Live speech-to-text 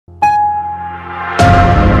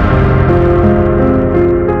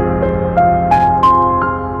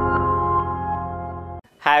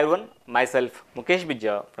myself Mukesh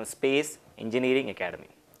Bijja from Space Engineering Academy.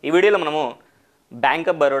 ఈ వీడియోలో మనము బ్యాంక్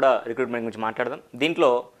ఆఫ్ బరోడా రిక్రూట్మెంట్ గురించి మాట్లాడదాం. దీంట్లో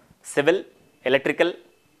civil, electrical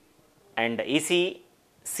and EC,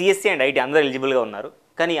 CSC and IT అందరూ ఎలిజిబుల్గా ఉన్నారు.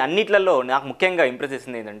 కానీ అన్నిట్లలో నాకు ముఖ్యంగా ఇంప్రెస్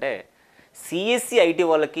చేసింది ఏంటంటే సిఎస్సి ఐటీ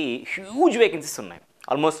వాళ్ళకి హ్యూజ్ వేకెన్సీస్ ఉన్నాయి.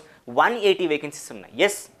 ఆల్మోస్ట్ 180 వేకెన్సీస్ ఉన్నాయి.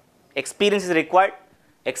 Yes, experience is required.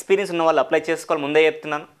 Experience ఉన్న వాళ్ళు అప్లై చేసుకోవాలి, ముందే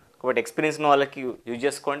చెప్తున్నాను. కాబట్టి ఎక్స్పీరియన్స్ ఉన్న వాళ్ళకి యూజ్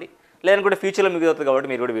చేసుకోండి, లేదనుకుంటే ఫ్యూచర్లో మీకు అవుతుంది కాబట్టి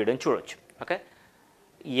మీరు కూడా వీడియోని చూడవచ్చు. ఓకే,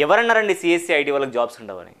 ఎవరన్నారండి సిఎస్సి ఐటీ వాళ్ళకి జాబ్స్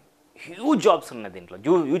ఉండవని? హ్యూజ్ జాబ్స్ ఉన్నాయి దీంట్లో,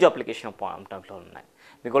 హ్యూజ్ అప్లికేషన్ పాయింట్లో ఉన్నాయి.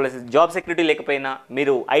 మీకు జాబ్ సెక్యూరిటీ లేకపోయినా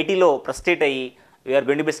మీరు ఐటీలో ఫ్రస్ట్రేట్ అయ్యి you're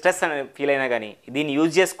going to be stress అని ఫీల్ అయినా కానీ దీన్ని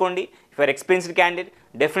యూజ్ చేసుకోండి. If you're experienced candidate,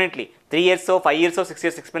 definitely 3 years 5 years 6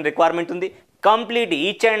 years experience requirement ఉంది. కంప్లీట్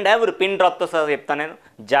ఈచ్ అండ్ ఎవరి పిన్ డ్రాప్తో సహా చెప్తాను నేను.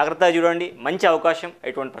 జాగ్రత్తగా చూడండి, మంచి అవకాశం,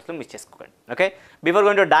 ఎటువంటి పరిస్థితులు మిస్ చేసుకోకండి. Okay, before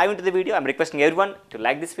going to dive into the video, I'm requesting everyone to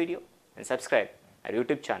like this video and subscribe our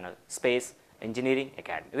YouTube channel Space Engineering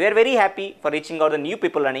Academy. We are very happy for reaching out the new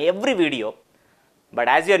people on every video, but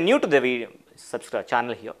as you are new to the video subscribe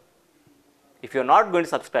channel here, if you are not going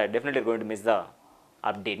to subscribe, definitely going to miss the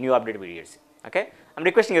new update videos. Okay, I'm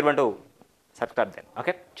requesting everyone to subscribe then.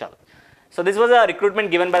 Okay, chalo. So this was a recruitment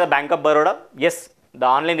given by the Bank of Baroda. Yes, the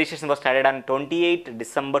online registration was started on 28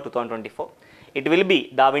 December 2024. It will be,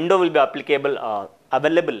 the window will be applicable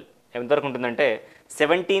available ఎంతవరకు ఉంటుందంటే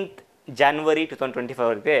 17th January 2025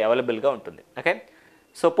 వరకు అవైలబుల్గా ఉంటుంది. Okay,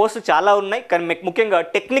 so పోస్టులు చాలా ఉన్నాయి, కానీ మీకు ముఖ్యంగా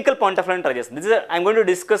టెక్నికల్ పాయింట్ ఆఫ్ వ్యూని ట్రై చేస్తుంది. This is I'm going to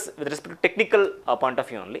discuss with respect to technical point of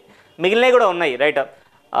view only. మిగిలినవి కూడా ఉన్నాయి, రైట్?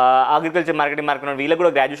 అగ్రికల్చర్, మార్కెటింగ్ వీళ్ళకి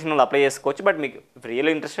కూడా గ్రాడ్యుయేషన్ వాళ్ళు అప్లై చేసుకోవచ్చు. బట్ మీకు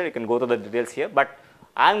real interested you can go to the details here. But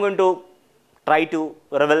I'm going to try to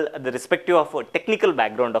reveal the respective of technical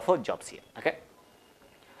background of jobs here. Okay,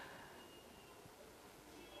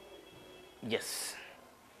 yes,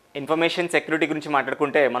 information security గురించి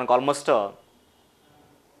మాట్లాడుకుంటే మనకు almost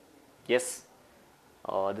yes,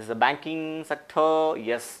 this is the banking sector.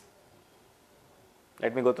 Yes,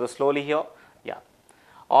 let me go through slowly here. Yeah,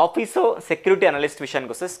 office security analyst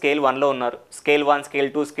విషయానికి వస్తే scale 1లో ఉన్నారు. Scale 1, scale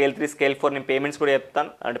 2, scale 3, scale 4 నేను payments కూడా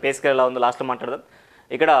చెప్తాను, అంటే పే స్కేల్ ఎలా ఉందో లాస్ట్లో మాట్లాడదాం.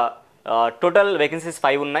 ఇక్కడ టోటల్ వేకెన్సీస్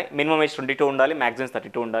 5 ఉన్నాయి. మినిమం ఏజ్ 22 ఉండాలి, మ్యాక్సిమం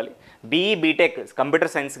 32 ఉండాలి. బీఈ, బీటెక్,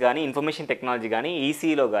 కంప్యూటర్ సైన్స్ కానీ, ఇన్ఫర్మేషన్ టెక్నాలజీ కానీ,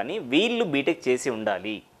 ఈసీలో కానీ వీళ్ళు బీటెక్ చేసి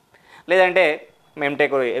ఉండాలి. లేదంటే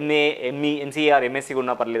ఎంటెక్, ఎంసీఆర్, ఎంఎస్సీ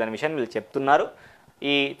ఉన్నా పర్లేదు అనే విషయాన్ని వీళ్ళు చెప్తున్నారు.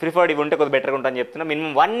 ఈ ప్రిఫర్డ్ ఇవి ఉంటే కొద్దిగా బెటర్గా ఉంటుందని చెప్తున్నా.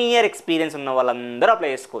 మినిమం 1 year ఎక్స్పీరియన్స్ ఉన్న వాళ్ళందరూ అప్లై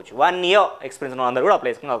చేసుకోవచ్చు. 1 year ఎక్స్పీరియన్స్ ఉన్న వాళ్ళందరూ కూడా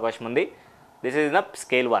అప్లై చేసుకునే అవకాశం ఉంది. This is the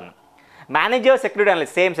scale 1. Manager, security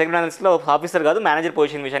analyst, same security అనలిస్ట్లో officer కాదు, మేనేజర్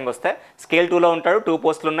పొజిషన్ విషయానికి వస్తే స్కేల్ 2లో ఉంటాడు. 2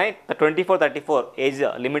 పోస్టులు ఉన్నాయి. 24-34 ఏజ్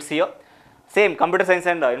లిమిట్స్ ఇయో. Same computer science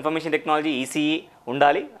and information technology, ECE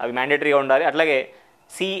ఉండాలి, అవి మ్యాండేటరీగా ఉండాలి. అట్లాగే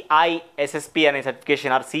సిఐఎస్ఎస్పి అనే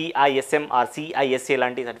సర్టిఫికేషన్, ఆర్ సిఐఎస్ఎం ఆర్ సిఐఎస్ఏ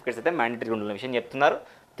లాంటి సర్టిఫికేట్స్ అయితే మ్యాండేటరీగా ఉండాలి విషయం చెప్తున్నారు.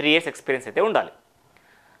 3 years ఎక్స్పీరియన్స్ అయితే ఉండాలి.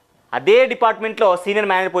 అదే డిపార్ట్మెంట్లో సీనియర్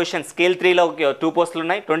మేనేజర్ పొజిషన్ స్కేల్ 3లో 2 పోస్టులు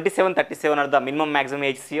ఉన్నాయి. 27-37 are the minimum maximum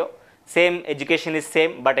age సియో. Same education is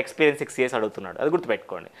same, but experience 6 years అడుగుతున్నాడు, అది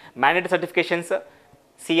గుర్తుపెట్టుకోండి. Mandatory certifications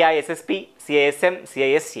సిఐఎస్ఎస్పి, సిఐఎస్ఎం,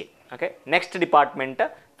 సిఐఎస్ఏ. Okay, next department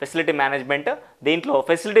facility management. దీంట్లో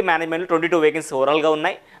ఫెసిలిటీ మేనేజ్మెంట్లో 22 వేకెన్సీ ఓవరాల్గా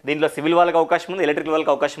ఉన్నాయి. దీంట్లో సివిల్ వాళ్ళకి అవకాశం ఉంది, ఎలక్ట్రికల్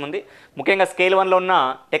వాళ్ళకి అవకాశం ఉంది. ముఖ్యంగా స్కేల్ 1లో ఉన్న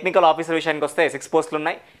టెక్నికల్ ఆఫీసర్ విషయానికి వస్తే 6 పోస్టులు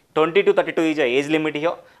ఉన్నాయి. 20-32 ఈజ్ ఏజ్ లిమిట్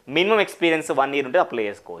ఇయో. మినిమం ఎక్స్పీరియన్స్ 1 year ఉంటే అప్లై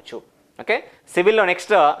చేసుకోవచ్చు. ఓకే, సివిల్లో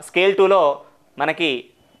నెక్స్ట్ స్కేల్ 2లో మనకి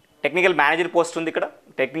టెక్నికల్ మేనేజర్ పోస్ట్ ఉంది. ఇక్కడ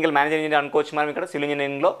టెక్నికల్ మేనేజర్ ఇంజనీర్ అనుకోవచ్చు మనం. ఇక్కడ సివిల్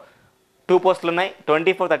ఇంజనీరింగ్లో 2 పోస్టులు ఉన్నాయి.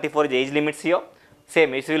 24-34 ఏజ్ లిమిట్స్ ఇయో.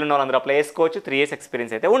 సేమ్ ఈ సివిల్ ఉన్న వాళ్ళందరూ అప్లై చేసుకోవచ్చు. 3 years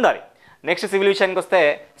ఎక్స్పీరియన్స్ అయితే ఉండాలి. నెక్స్ట్ సివిల్ విషయానికి వస్తే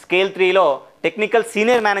స్కేల్ 3లో టెక్నికల్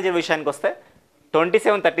సీనియర్ మేనేజర్ విషయానికి వస్తే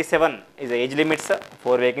 27-37 ఈజ్ ఏజ్ లిమిట్స్.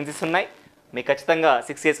 4 వేకెన్సీస్ ఉన్నాయి. మీకు ఖచ్చితంగా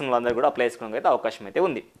 6 years ఉన్న వాళ్ళందరూ కూడా అప్లై చేసుకోవడానికి అయితే అవకాశం అయితే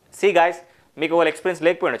ఉంది. సి గాయస్, మీకు వాళ్ళ ఎక్స్పీరియన్స్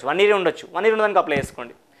లేకపోయి ఉండొచ్చు, 1 year ఉండొచ్చు. 1 year ఉన్నదానికి అప్లై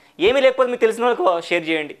చేసుకోండి. ఏమీ లేకపోతే మీకు తెలిసిన వాళ్ళకి షేర్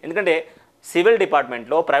చేయండి. ఎందుకంటే సివిల్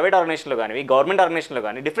డిపార్ట్మెంట్లో, ప్రైవేట్ ఆర్గనైజేషన్లో కానీ, గవర్నమెంట్ ఆర్గనైజేషన్లో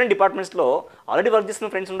కానీ, డిఫరెంట్ డిపార్ట్మెంట్స్లో ఆల్రెడీ వర్క్ చేస్తున్న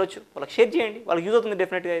ఫ్రెండ్స్ ఉండొచ్చు, వాళ్ళకి షేర్ చేయండి, వాళ్ళకి యూజ్ అవుతుంది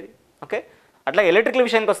డెఫినెట్గా ఇది. ఓకే, అట్లా ఎలక్ట్రికల్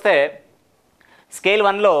విషయానికి వస్తే స్కేల్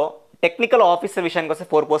 1లో టెక్నికల్ ఆఫీసర్ విషయానికి వస్తే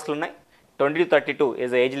 4 పోస్టులు ఉన్నాయి. 20-32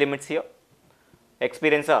 ఈజ్ ఏజ్ లిమిట్స్ ఇయో.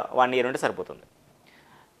 ఎక్స్పీరియన్స్ 1 year ఉంటే సరిపోతుంది.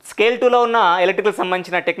 స్కేల్ 2లో ఉన్న ఎలక్ట్రికల్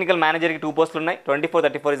సంబంధించిన టెక్నికల్ మేనేజర్కి 2 పోస్టులు ఉన్నాయి.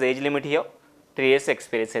 24-34 ఈజ్ ఏజ్ లిమిట్ ఇయో. 3 years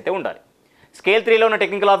ఎక్స్పీరియన్స్ అయితే ఉండాలి. స్కేల్ 3లో ఉన్న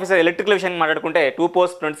టెక్నికల్ ఆఫీసర్ ఎలక్ట్రికల్ విషయాన్ని మాట్లాడుకుంటే 2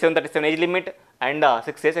 post, 27-37 age limit and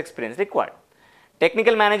 6 years experience required.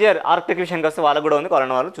 Technical manager architect విషయానికి వస్తే వాళ్ళకు కూడా ఉంది,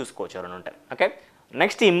 వాళ్ళని వాళ్ళు చూసుకోవచ్చు, ఎవరైనా ఉంటారు. Okay,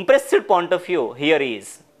 next impressed point of view here is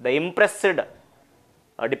the impressed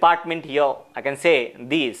department here. I can say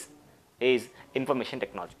these is information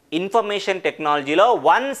technology. Information టెక్నాలజీలో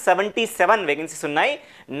 177 వేకెన్సీస్ ఉన్నాయి.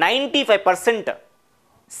 95%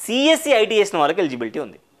 సిఎస్సి ఐటీ చేసిన వాళ్ళకి ఎలిజిబిలిటీ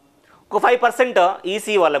ఉంది. ఒక 5%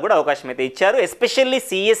 ఈసీ వాళ్ళకు కూడా అవకాశం అయితే ఇచ్చారు. ఎస్పెషల్లీ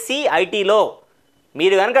సిఎస్సి ఐటీలో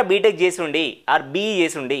మీరు కనుక బీటెక్ చేసి ఉండి ఆర్ బీఈ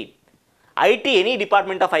చేసి ఉండి ఐటీ ఎనీ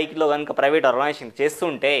డిపార్ట్మెంట్ ఆఫ్ ఐటీలో కనుక ప్రైవేట్ ఆర్గనైజేషన్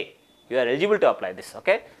చేస్తుంటే you are eligible to apply this.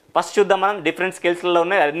 Okay, first చూద్దాం మనం డిఫరెంట్ స్కిల్స్లో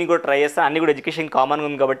ఉన్నాయి, అన్నీ కూడా ట్రై చేస్తాను. అన్నీ కూడా ఎడ్యుకేషన్ కామన్గా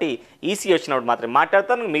ఉంది కాబట్టి ఈసీ వచ్చినప్పుడు మాత్రమే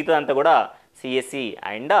మాట్లాడతాను. మిగతాదంతా కూడా సిఎస్సి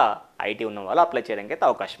అండ్ ఐటీ ఉన్న వాళ్ళు అప్లై చేయడానికి అయితే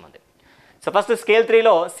అవకాశం ఉంది. So first scale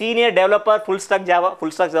 3లో senior developer full stock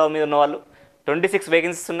Java మీద ఉన్న వాళ్ళు 26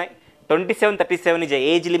 వేకెన్సీస్ ఉన్నాయి. 27-37 ఇజ్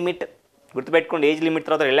ఏజ్ లిమిట్. గుర్తుపెట్టుకోండి, ఏజ్ లిమిట్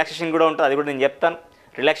తర్వాత రిలాక్సేషన్ కూడా ఉంటుంది, అది కూడా నేను చెప్తాను.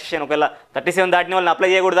 రిలాక్సేషన్ ఒకవేళ 37 దాటిన వాళ్ళని అప్లై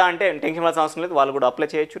చేయకూడదా అంటే టెన్షన్ పడాల్సిన అవసరం లేదు, వాళ్ళు కూడా అప్లై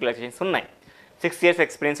చేయొచ్చు. రిలాక్సేషన్స్ ఉన్నాయి. 6 years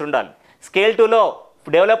ఎక్స్పీరియన్స్ ఉండాలి. స్కేల్ 2లో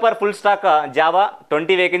developer full stock Java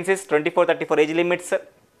 20 vacancies, 24-34 age limits,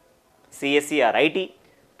 CSC or IT,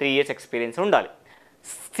 3 years experience ఉండాలి.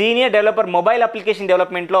 సీనియర్ డెవలపర్ మొబైల్ అప్లికేషన్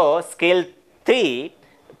డెవలప్మెంట్లో స్కేల్ 3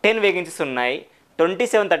 10 వేకెన్సీస్ ఉన్నాయి.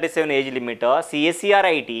 27-37 age limit, CSC or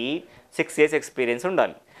IT, 6 years experience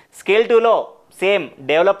ఉండాలి. స్కేల్ 2లో same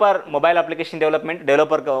developer mobile application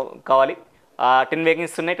developer కావాలి. 10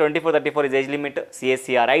 vacancies ఉన్నాయి. 24-34 is age limit,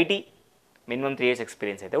 CSC or IT, minimum 3 years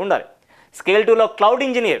experience అయితే ఉండాలి. Scale 2లో క్లౌడ్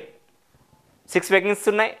ఇంజనీర్ 6 వేకెన్సీస్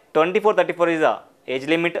ఉన్నాయి. 24-34 is age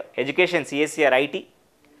limit, education CSC or IT,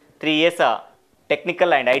 3 years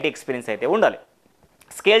technical and IT experience అయితే ఉండాలి.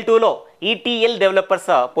 Scale 2లో ETL developers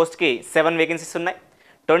పోస్ట్కి 7 వేకెన్సీస్ ఉన్నాయి.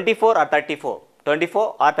 24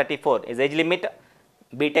 is age limit,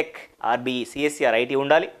 BTech or BE CSC or IT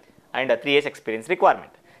ఉండాలి and 3 years experience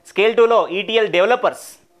requirement. Scale 2లో ETL developers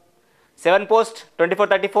 7 post,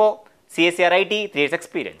 24-34 CSC or IT, 3 years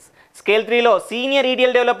experience. Scale 3లో senior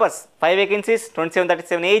ETL developers 5 vacancies,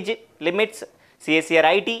 27-37 age limits, CSC or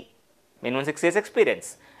IT, minimum 6 years experience.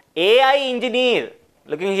 AI engineer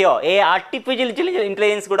looking here, artificial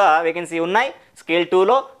intelligence కూడా vacancy ఉన్నాయి. Scale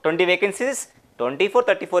 2లో 20 vacancies,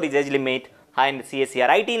 24-34 is age limit and CSC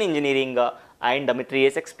or IT in engineering and 3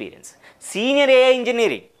 years experience. Senior AI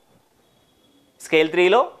engineering scale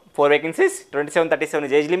 3లో 4 vacancies, 27-37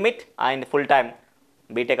 is age limit and full time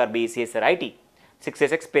BTech or BE CSC or IT, 6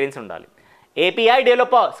 years experience ఉండాలి. API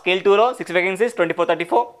developer scale 2లో 6 vacancies,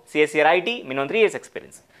 24-34 CSC or IT, minimum 3 years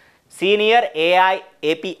experience. Senior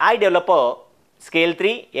API developer scale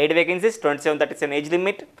 3 8 vacancies, 27-37 age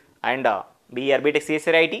limit and BR BTech CSC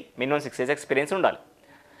or IT, minimum 6 years experience ఉండాలి.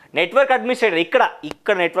 Network administrator ఇక్కడ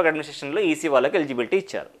network అడ్మినిస్ట్రేషన్లో EC వాళ్ళకి eligibility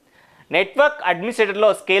ఇచ్చారు. Network అడ్మినిస్ట్రేటర్లో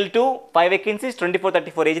scale 2 5 vacancies,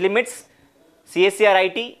 24-34 age limits, CSC or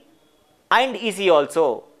IT and EC also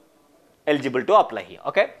eligible to apply here.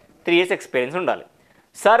 Okay, 3 years experience ఉండాలి.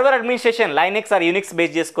 Server administration Linux are Unix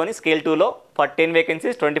base చేసుకొని scale 2లో 10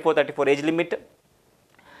 vacancies, 24-34 age limit,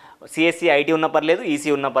 CSC IT ఉన్న పర్లేదు, EC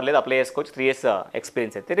ఉన్న పర్లేదు, apply చేసుకోవచ్చు. 3 years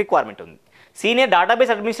experience అయితే requirement ఉంది. Senior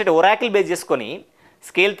database administrator Oracle base చేసుకొని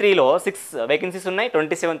స్కేల్ 3లో 6 వేకెన్సీస్ ఉన్నాయి.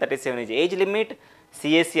 27-37 age limit,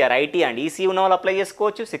 CSC or IT and EC ఉన్న వాళ్ళు అప్లై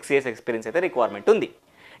చేసుకోవచ్చు. 6 years ఎక్స్పీరియన్స్ అయితే రిక్వైర్మెంట్ ఉంది.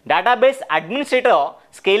 Database administrator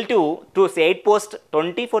scale 2 to 8 post,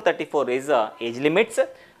 24-34 is age limits,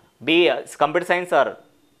 computer science or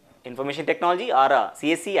information technology are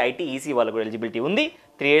CSC IT EC వాళ్ళకు కూడా eligibility ఉంది.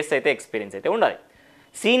 3 years అయితే ఎక్స్పీరియన్స్ అయితే ఉండాలి.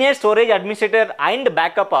 Senior storage administrator and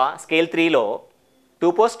backup scale 3లో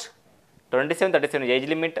 2 post, 27-37 age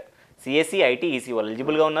limit, CSC IT EC వాళ్ళు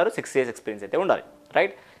ఎలిజిబుల్గా ఉన్నారు. 6 years experience అయితే ఉండాలి.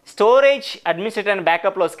 Right, storage administrator and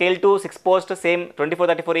బ్యాకప్లో scale 2 6 post, same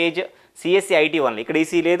 24-34 age, CSC IT one, ఇక్కడ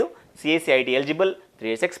ఈసీ లేదు, CSC IT eligible, 3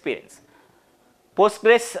 years experience.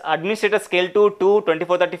 Postgres administrator scale 2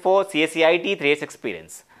 24-34 CSC IT, 3 years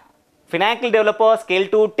experience. Pinnacle developer scale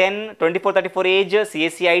 2 10 24-34 age,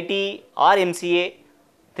 CSC IT or MCA,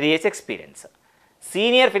 3 years experience.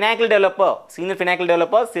 Senior pinnacle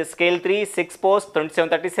developer scale 3 6 post,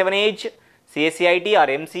 27-37 age, CSC IT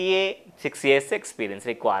or MCA, 6 years experience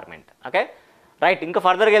requirement. Okay, right. ఇంకా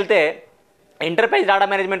ఫర్దర్గా వెళ్తే enterprise data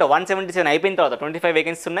management 177 అయిపోయిన తర్వాత 25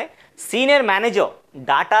 vacancies ఉన్నాయి. Senior manager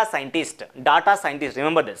data scientist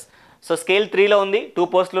remember this. So scale 3లో ఉంది, 2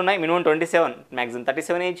 పోస్టులు ఉన్నాయి, minimum 27 maximum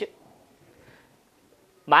 37 age.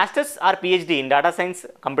 Masters are PhD in data science,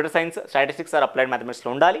 computer science, statistics are applied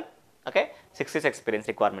మ్యాథమెటిక్స్లో ఉండాలి. ఓకే, 6 years ఎక్స్పీరియన్స్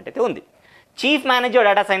రిక్వైర్మెంట్ అయితే ఉంది. Chief manager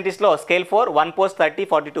data సైంటిస్ట్లో scale 4 1 post,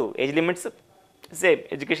 30-42 age limits, same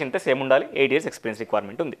education అయితే same ఉండాలి. 8 years experience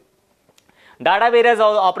requirement ఉంది. Data various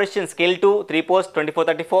operation scale 2 3 post,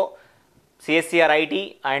 24-34 CSC or IT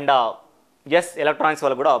and electronics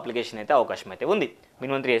వాళ్ళు కూడా application అయితే అవకాశం అయితే ఉంది.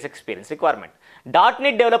 Minimum 3 years experience requirement.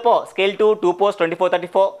 .NET developer scale 2 post,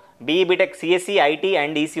 24-34 BE BTech CSC IT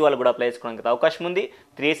and EC వాళ్ళు కూడా అప్లై చేసుకోవడానికి అవకాశం ఉంది.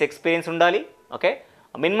 3 years ఎక్స్పీరియన్స్ ఉండాలి. ఓకే,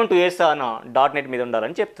 మినిమం 2 years .NET మీద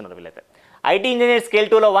ఉండాలని చెప్తున్నారు వీళ్ళైతే. ఐటీ ఇంజనీర్ స్కేల్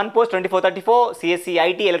 2లో 1 పోస్ట్, 24-34 సిఎస్సి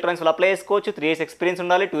ఐటీ ఎలక్ట్రానిక్స్ వాళ్ళు అప్లై చేసుకోవచ్చు. 3 years ఎక్స్పీరియన్స్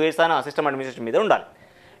ఉండాలి. 2 years సిస్టమ్ అడ్మినిస్ట్రేషన్ మీద ఉండాలి.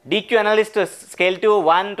 DQ analyst scale 2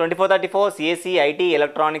 1 24-34 CSC IT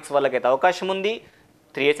electronics వాళ్ళకైతే అవకాశం ఉంది,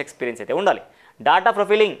 3 years ఎక్స్పీరియన్స్ అయితే ఉండాలి. Data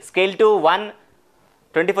profiling scale 2 1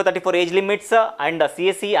 24-34 age limits and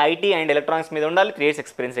CSC IT and electronics మీద ఉండాలి, 3 years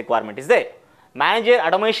experience requirement is they. Manager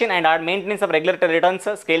automation and maintenance of regulatory returns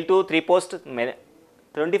scale 2 3 post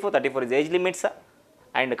 24-34 is age limits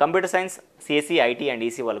and computer science CSC IT and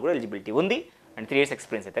EC వాళ్ళు కూడా eligibility ఉంది and 3 years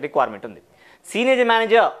experience అయితే requirement ఉంది. Senior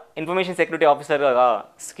manager information security ఆఫీసర్గా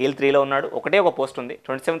scale 3లో ఉన్నాడు, ఒకటే ఒక post ఉంది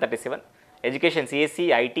 27-37. Education CSC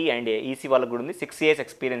IT and EC వాళ్ళకు కూడా ఉంది, 6 years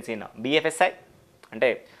ఎక్స్పీరియన్స్ ఇన్ బిఎఫ్ఎస్ఐ అంటే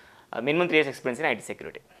minimum 3 years experience in IT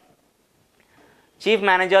security. Chief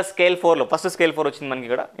manager scale 4లో first scale 4 వచ్చింది మనకి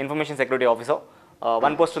ఇక్కడ ఇన్ఫర్మేషన్ సెక్యూరిటీ ఆఫీసర్,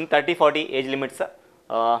 1 post ఉంది 30-40 age limits,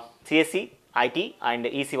 CSC IT and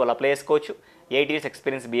EC వాళ్ళు అప్లై చేసుకోవచ్చు, 8 years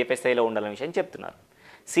ఎక్స్పీరియన్స్ బిఎఫ్ఎస్ఐలో ఉండాలనే విషయం చెప్తున్నారు.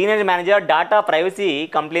 Senior manager data privacy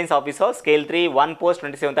complaints officer scale 3 1 post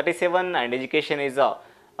 27-37 and education is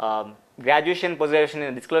graduation post graduation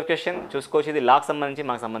disqualification చూసుకోవచ్చు. ఇది లాకు సంబంధించి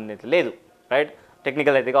మాకు సంబంధించి లేదు, రైట్,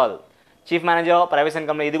 టెక్నికల్ అయితే కాదు. Chief manager privacy and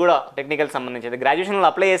complaint ఇది కూడా టెక్నికల్ సంబంధించి గ్రాడ్యుయేషన్లో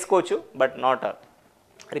అప్లై చేసుకోవచ్చు but not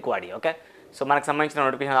required. Okay, so మనకు సంబంధించిన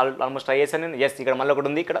నోటిఫికేషన్ ఆల్మోస్ట్ ట్రై చేశాను నేను. ఎస్, ఇక్కడ మళ్ళీ ఒకటి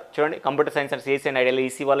ఉంది, ఇక్కడ చూడండి computer science and CSC and ideal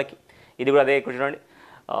EC వాళ్ళకి ఇది కూడా అదే. ఇక్కడ చూడండి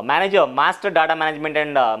manager master data management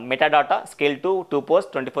and meta data scale 2 2 post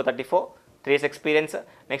 24-34 3 years experience.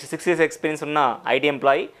 Next 6 years experience ఉన్న ఐటీ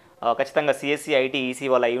ఎంప్లాయీ, ఖచ్చితంగా సిఎస్సి ఐటీ ఈసీ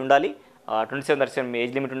వాళ్ళు అయి ఉండాలి, 27-37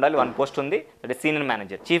 ఏజ్ లిమిట్ ఉండాలి, 1 post ఉంది, that is senior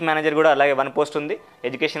manager. Chief manager కూడా అలాగే 1 post ఉంది,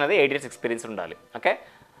 ఎడ్యుకేషన్ అదే 8 years ఎక్స్పీరియన్స్ ఉండాలి. ఓకే,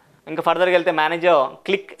 ఇంకా ఫర్దర్గా వెళ్తే manager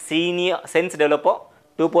click senior sense developer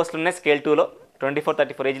 2 posts ఉన్నాయి స్కేల్ 2లో,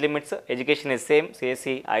 24-34 age limits, education is same,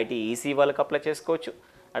 CSC IT EC వాళ్ళకి అప్లై చేసుకోవచ్చు,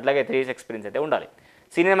 అట్లాగే 3 years ఎక్స్పీరియన్స్ అయితే ఉండాలి.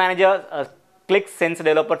 Senior manager click sense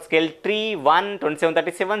developer scale 3 1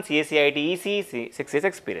 27-37 CSC IT EC 6 years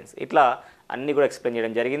experience. ఇట్లా అన్నీ కూడా ఎక్స్ప్లెయిన్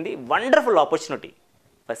చేయడం జరిగింది. Wonderful opportunity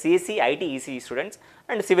for CSC IT EC students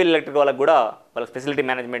and civil electric వాళ్ళకి కూడా వాళ్ళకి ఫెసిలిటీ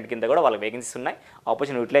మేనేజ్మెంట్ కింద కూడా వాళ్ళకి వేకెన్సీస్ ఉన్నాయి.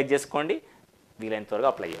 ఆపర్చునిటీ యూటిలైజ్ చేసుకోండి, వీలైన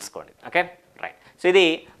త్వరగా అప్లై చేసుకోండి. Okay, right. సో ఇది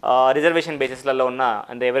రిజర్వేషన్ బేసిస్లలో ఉన్న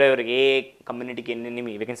అంటే ఎవరెవరికి ఏ కమ్యూనిటీకి ఎన్ని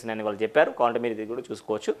వేకెన్సీ ఉన్నాయని వాళ్ళు చెప్పారు. కావాలంటే మీరు ఇది కూడా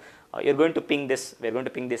చూసుకోవచ్చు. We are going to ping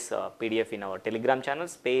this PDF in our Telegram channel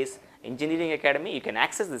space engineering academy. You can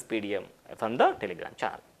access this PDF from the Telegram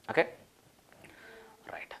channel. Okay,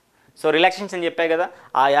 right. So relaxations అని చెప్పాయి కదా,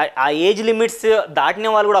 ఆ ఏజ్ లిమిట్స్ దాటిన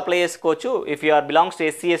వాళ్ళు కూడా అప్లై చేసుకోవచ్చు. If you are belongs to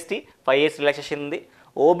SC ST 5 years relaxation ఉంది.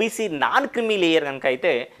 OBC non creamy layer కనుక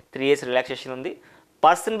అయితే 3 years రిలాక్సేషన్ ఉంది.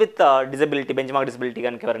 Person with disability bench mark disability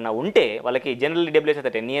కనుక ఎవరైనా ఉంటే వాళ్ళకి జనరల్ ఈడబ్ల్యూఎస్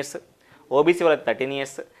అయితే 10 years, ఓబీసీ వాళ్ళకి 13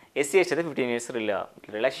 years, ఎస్సీ ఎస్టీ అయితే 15 years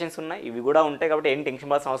రిలాక్సేషన్స్ ఉన్నాయి. ఇవి కూడా ఉంటాయి కాబట్టి ఏం టెన్షన్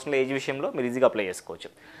పడాల్సిన అవసరం లేదు. ఏజ్ విషయంలో మీరు ఈజీగా అప్లై చేసుకోవచ్చు.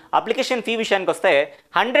 అప్లికేషన్ ఫీ విషయానికి వస్తే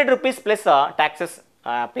 100 rupees plus taxes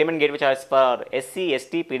payment gateway charges for SC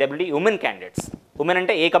ST PWD women candidates. Women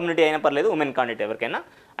అంటే ఏ కమ్యూనిటీ అయినా పర్లేదు, ఉమెన్ క్యాండిడేట్ ఎవరికైనా.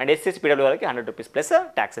 అండ్ ఎస్సీ ఎస్టీ పీడబ్ల్యూ వాళ్ళకి 100 rupees plus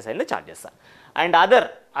taxes and charges. And other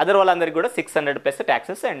వాళ్ళందరికీ కూడా 600 plus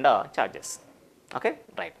taxes and charges. Okay,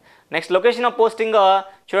 right. Next location of posting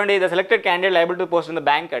చూడండి, the selected candidate liable to post in the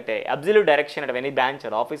bank at absolute direction at any branch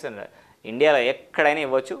are office and ఇండియాలో ఎక్కడైనా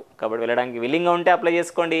ఇవ్వచ్చు. కాబట్టి వెళ్ళడానికి విల్లింగ్గా ఉంటే apply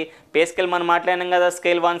చేసుకోండి. పే స్కేల్ మనం మాట్లాడినాం కదా,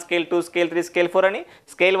 స్కేల్ 1 స్కేల్ 2 స్కేల్ 3 స్కేల్ 4 అని.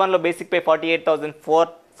 స్కేల్ 1లో బేసిక్ పే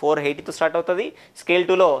 48,480తో స్టార్ట్ అవుతుంది. స్కేల్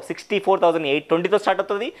 2లో 64,820తో స్టార్ట్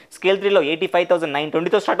అవుతుంది. స్కేల్ 3లో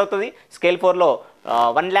 85,920తో స్టార్ట్ అవుతుంది. స్కేల్ 4లో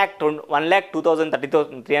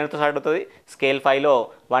 1,02,300తో స్టార్ట్ అవుతుంది. స్కేల్ 5లో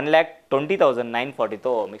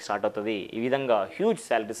 1,20,940తో మీకు స్టార్ట్ అవుతుంది. ఈ విధంగా హ్యూజ్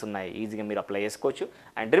శాలరీస్ ఉన్నాయి, ఈజీగా మీరు అప్లై చేసుకోవచ్చు.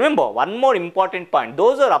 And remember one more important point,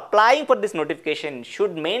 those are applying for this notification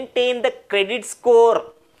should maintain the credit score.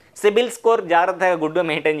 CIBIL score జాగ్రత్తగా గుడ్గా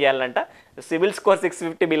మెయింటైన్ చేయాలంట. సిబిల్ స్కోర్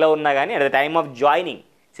 650 బిలో ఉన్నా కానీ at the time of joining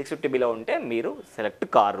 650 below ఉంటే మీరు సెలెక్ట్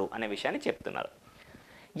కారు అనే విషయాన్ని చెప్తున్నారు.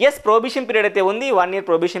 ఎస్, ప్రొబేషన్ పీరియడ్ అయితే ఉంది, 1 year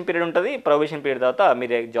ప్రొబేషన్ పీరియడ్ ఉంటుంది. ప్రొబేషన్ పీరియడ్ తర్వాత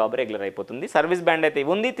మీరు జాబ్ రెగ్యులర్ అయిపోతుంది. సర్వీస్ బ్యాండ్ అయితే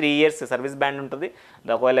ఉంది, 3 years సర్వీస్ బ్యాండ్ ఉంటుంది.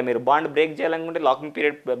 ఒకవేళ మీరు బాండ్ బ్రేక్ చేయాలనుకుంటే, లాకింగ్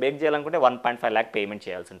పీరియడ్ బ్రేక్ చేయాలనుకుంటే 1.5 lakh పేమెంట్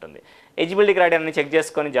చేయాల్సి ఉంటుంది. ఎలిజిబిలిటీ క్రైటీరియాని చెక్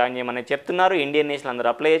చేసుకొని జాయిన్ చేయమని చెప్తున్నారు. ఇండియన్ నేషనల్ అందరూ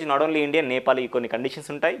అప్లై చేయొచ్చు. నాట్ ఓన్లీ ఇండియన్, నేపాల్ కొన్ని కండిషన్స్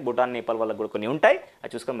ఉంటాయి. భూటాన్, నేపాల్ వాళ్ళకి కూడా కొన్ని ఉంటాయి,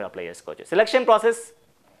 అది చూసుకొని మీరు అప్లై చేసుకోవచ్చు. సెలక్షన్ ప్రాసెస్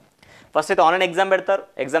ఫస్ట్ అయితే ఆన్లైన్ ఎగ్జామ్ పెడతారు.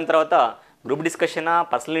 ఎగ్జామ్ తర్వాత గ్రూప్ డిస్కషనా,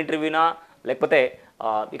 పర్సనల్ ఇంటర్వ్యూనా, లేకపోతే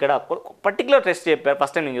ఇక్కడ పర్టికులర్ టెస్ట్ చెప్పారు.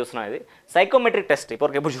 ఫస్ట్ టైం నేను చూస్తున్నాను ఇది సైకోమెట్రిక్ టెస్ట్,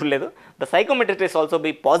 ఇప్పటివరకు ఎప్పుడు చూడలేదు. The psychometric test also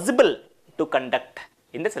be possible to conduct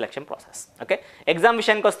in the selection process. Okay, exam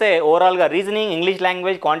విషయానికి వస్తే ఓవరాల్గా reasoning, English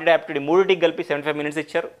language, quantity aptitude మూడింటికి కలిపి 75 minutes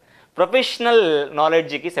ఇచ్చారు. ప్రొఫెషనల్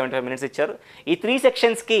నాలెడ్జ్కి 75 minutes ఇచ్చారు. ఈ 3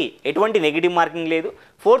 sectionsకి ఎటువంటి నెగిటివ్ మార్కింగ్ లేదు.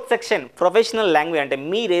 4th section ప్రొఫెషనల్ లాంగ్వేజ్ అంటే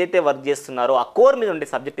మీరు ఏదైతే వర్క్ చేస్తున్నారో ఆ కోర్ మీద ఉండే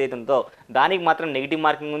సబ్జెక్ట్ ఏదైతే ఉందో దానికి మాత్రం నెగిటివ్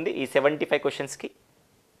మార్కింగ్ ఉంది ఈ 75 questions.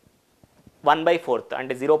 1/4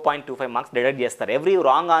 అంటే 0.25 మార్క్స్ డిడక్ట్ చేస్తారు ఎవ్రీ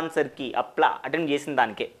రాంగ్ ఆన్సర్కి అటెంప్ట్ చేసిన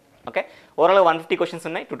దానికే. ఓకే, ఓవరాల్గా 150 క్వశ్చన్స్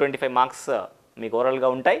ఉన్నాయి, 225 మార్క్స్ మీకు ఓవరాల్గా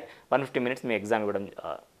ఉంటాయి. 150 మినిట్స్ మీ ఎగ్జామ్ ఇవ్వడం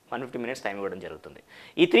 150 మినిట్స్ టైం ఇవ్వడం జరుగుతుంది.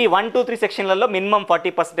 ఈ 1, 2, 3 సెక్షన్లలో మినిమం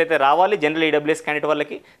 40% అయితే రావాలి. జనరల్ ఈడబ్ల్యూఎస్ క్యాండిడేట్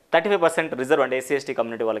వాళ్ళకి 35% రిజర్వ్ అంటే ఎస్సీ ఎస్టీ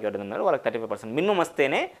కమ్యూనిటీ వాళ్ళకి ఎవరైనా ఉన్నారో వాళ్ళకి 35% మినిమం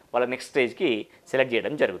వస్తేనే వాళ్ళ నెక్స్ట్ స్టేజ్కి సెలెక్ట్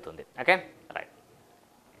చేయడం జరుగుతుంది. Okay, right.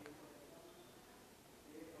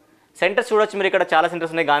 సెంటర్స్ చూడొచ్చు మీరు, ఇక్కడ చాలా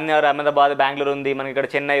సెంటర్స్ ఉన్నాయి. గాంధీనగర్, అహ్మదాబాద్, బెంగళూరు ఉంది, మనకి ఇక్కడ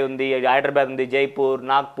చెన్నై ఉంది, హైదరాబాద్ ఉంది, జైపూర్,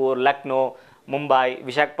 నాగ్పూర్, లక్నో, ముంబై,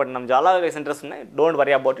 విశాఖపట్నం, చాలా సెంటర్స్ ఉన్నాయి. Don't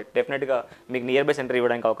worry about it. డెఫినెట్గా మీకు నియర్ బై సెంటర్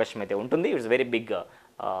ఇవ్వడానికి అవకాశం అయితే ఉంటుంది. It's very big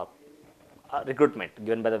recruitment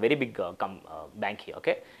given by the very big bank he.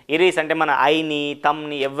 Okay, ఇరీస్ అంటే మన ఐని,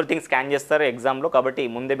 థమ్ని ఎవ్రీథింగ్ స్కాన్ చేస్తారు ఎగ్జామ్లో, కాబట్టి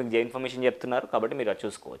ముందే మీకు ఇన్ఫర్మేషన్ చెప్తున్నారు, కాబట్టి మీరు అది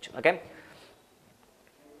చూసుకోవచ్చు. ఓకే,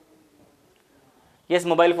 ఎస్,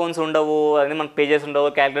 మొబైల్ ఫోన్స్ ఉండవు, అదే మనకు పేజెస్ ఉండవు,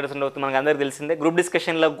 క్యాలిక్యులేటర్స్ ఉండవు, మనకు అందరికీ తెలిసిందే. గ్రూప్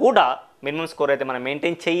డిస్కషన్లో కూడా మినిమం స్కోర్ అయితే మనం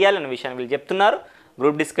మెయింటైన్ చేయాలనే విషయాన్ని వీళ్ళు చెప్తున్నారు.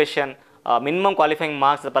 Group discussion minimum qualifying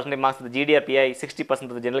marks, percentage marks జీడీఆర్పిఐ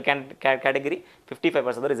 60% general category,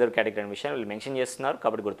 55% reserve category అనే విషయాన్ని వీళ్ళు మెన్షన్ చేస్తున్నారు,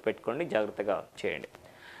 కాబట్టి గుర్తుపెట్టుకోండి, జాగ్రత్తగా చేయండి.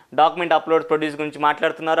 డాక్యుమెంట్ అప్లోడ్ ప్రొడ్యూస్ గురించి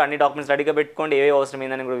మాట్లాడుతున్నారు. అన్ని డాక్యుమెంట్స్ రెడీగా పెట్టుకోండి, ఏవే అవసరం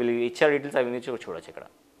ఏందని కూడా వీళ్ళు ఇచ్చారు డీటెయిల్స్, అవి నుంచి చూడొచ్చు. ఇక్కడ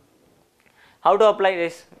how to apply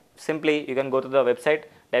this, simply you can go to the website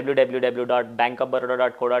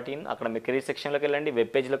www.bankofbaroda.co.in. అక్కడ మీ కెరీర్ సెక్షన్లోకి వెళ్ళండి,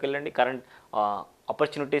 వెబ్ పేజ్లోకి వెళ్ళండి. Current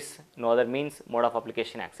opportunities, no other means, mode of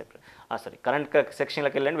application accept, current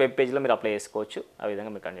సెక్షన్లోకి వెళ్ళండి, వెబ్ పేజ్లో మీరు అప్లై చేసుకోవచ్చు. ఆ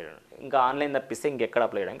విధంగా మీరు కంటిన్యూ, ఇంకా ఆన్లైన్ తప్పిస్తే ఇంకెక్కడ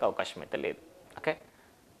అప్లై చేయడానికి అవకాశం అయితే లేదు. Okay,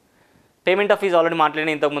 payment of fees already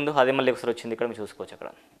మాట్లాడిన ఇంతకుముందు, అదే మళ్ళీ ఒకసారి వచ్చింది, ఇక్కడ మీరు చూసుకోవచ్చు అక్కడ.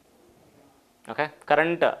 ఓకే,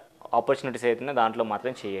 కరెంట్ ఆపర్చునిటీస్ అయితే దాంట్లో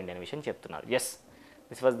మాత్రం చేయండి అనే విషయం చెప్తున్నారు. Yes,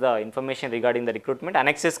 this was the information regarding the recruitment.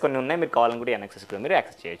 అనెక్సెస్ కొన్ని ఉన్నాయి, మీరు కావాలని కూడా అనెక్సెస్ కూడా మీరు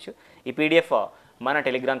యాక్సెస్ చేయొచ్చు. ఈ పీడిఎఫ్ మన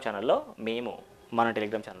టెలిగ్రామ్ ఛానల్లో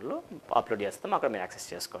అప్లోడ్ చేస్తాం, అక్కడ మీరు యాక్సెస్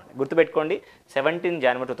చేసుకోండి. గుర్తుపెట్టుకోండి, 17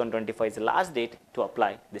 January 2025 is last date to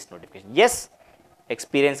apply this notification. Yes,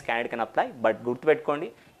 experience candidate can apply, but గుర్తుపెట్టుకోండి,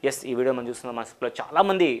 ఎస్, ఈ వీడియో మనం చూస్తున్న మన స్కూల్లో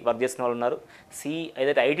చాలామంది వర్క్ చేసిన వాళ్ళు ఉన్నారు.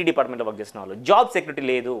 ఏదైతే ఐటీ డిపార్ట్మెంట్లో వర్క్ చేసిన వాళ్ళు, జాబ్ సెక్యూరిటీ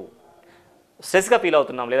లేదు, స్ట్రెస్గా ఫీల్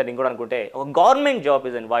అవుతున్నాం, లేదా నేను కూడా అనుకుంటే ఒక government job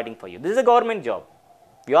is inviting for you. This is a government job,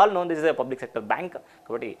 you all know this is a public sector bank,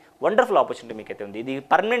 కాబట్టి వండర్ఫుల్ ఆపర్చునిటీ మీకు అయితే ఉంది. ఇది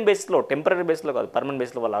పర్మనెంట్ బేస్లో, టెంపరీ బేస్లో కాదు, పర్మనెంట్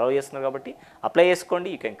బేస్లో వాళ్ళు అలౌ చేస్తున్నారు, కాబట్టి అప్లై చేసుకోండి.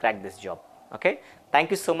 You can crack this job. Okay,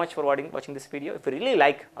 thank you so much for watching this video. If you really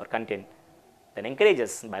like our content, then encourage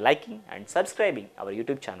us by liking and subscribing our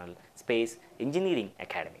YouTube channel, Space Engineering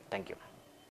Academy. Thank you.